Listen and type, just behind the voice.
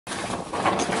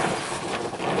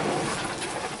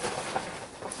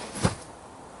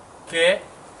Che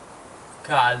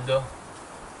caldo.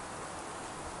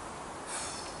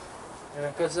 È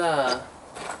una cosa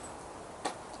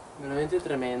veramente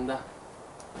tremenda.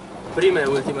 Prima e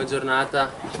ultima giornata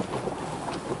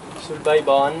sul Bhai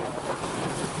Bon,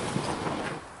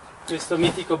 questo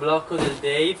mitico blocco del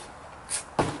Dave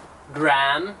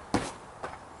Graham,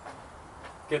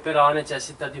 che però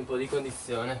necessita di un po' di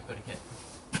condizione, perché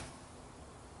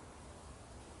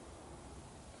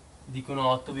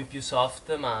dicono 8V più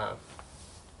soft, ma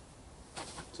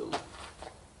insomma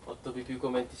 8V più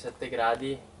con 27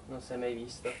 gradi non si è mai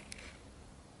visto.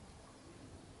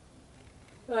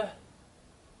 Va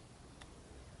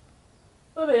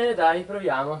bene, dai,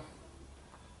 proviamo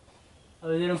a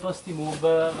vedere un po' sti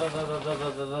move.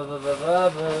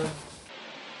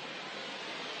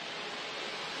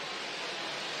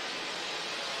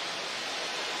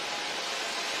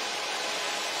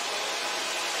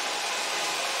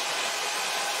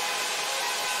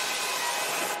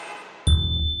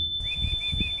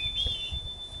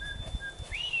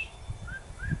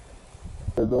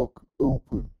 Lock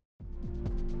open.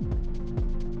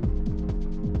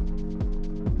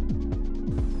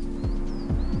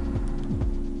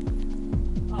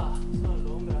 Ah, sono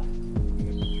all'ombra.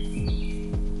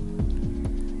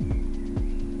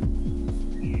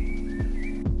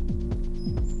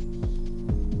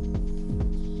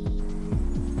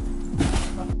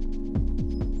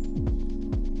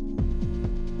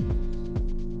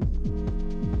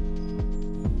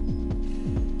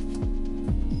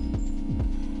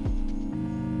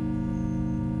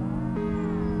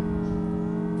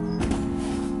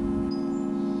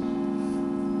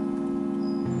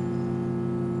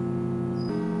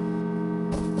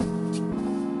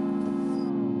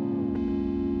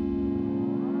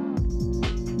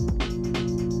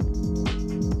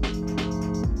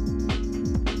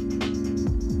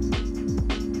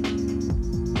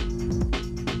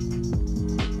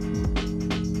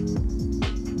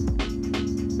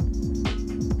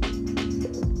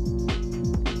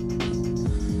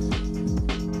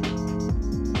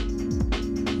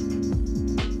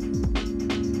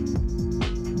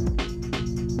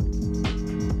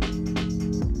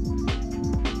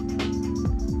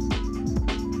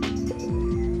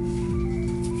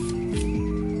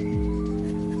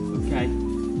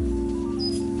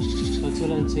 Faccio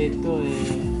lancetto e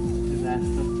il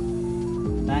resto.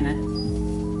 Bene?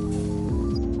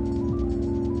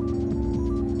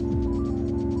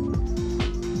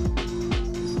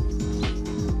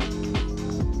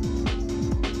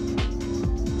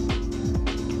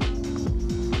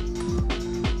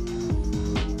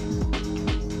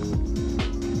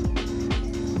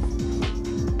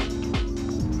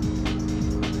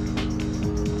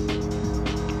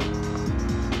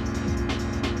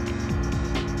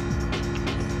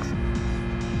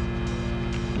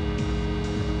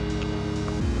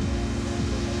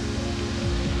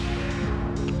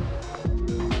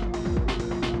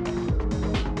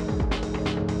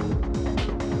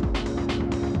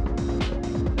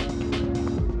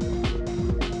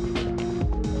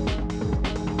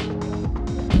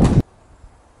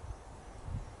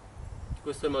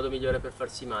 Questo è il modo migliore per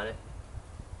farsi male.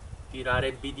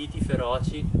 Tirare biditi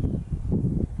feroci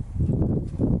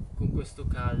con questo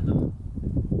caldo.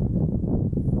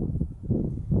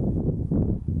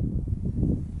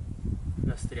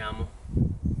 Nastriamo.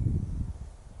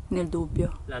 Nel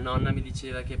dubbio. La nonna mi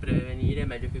diceva che prevenire è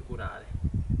meglio che curare.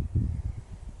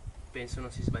 Penso non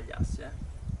si sbagliasse, eh.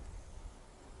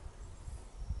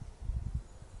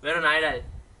 Vero Nairel?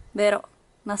 Vero.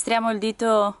 Nastriamo il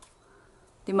dito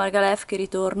di Margalef che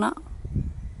ritorna.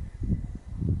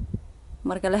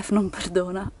 Margalef non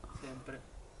perdona.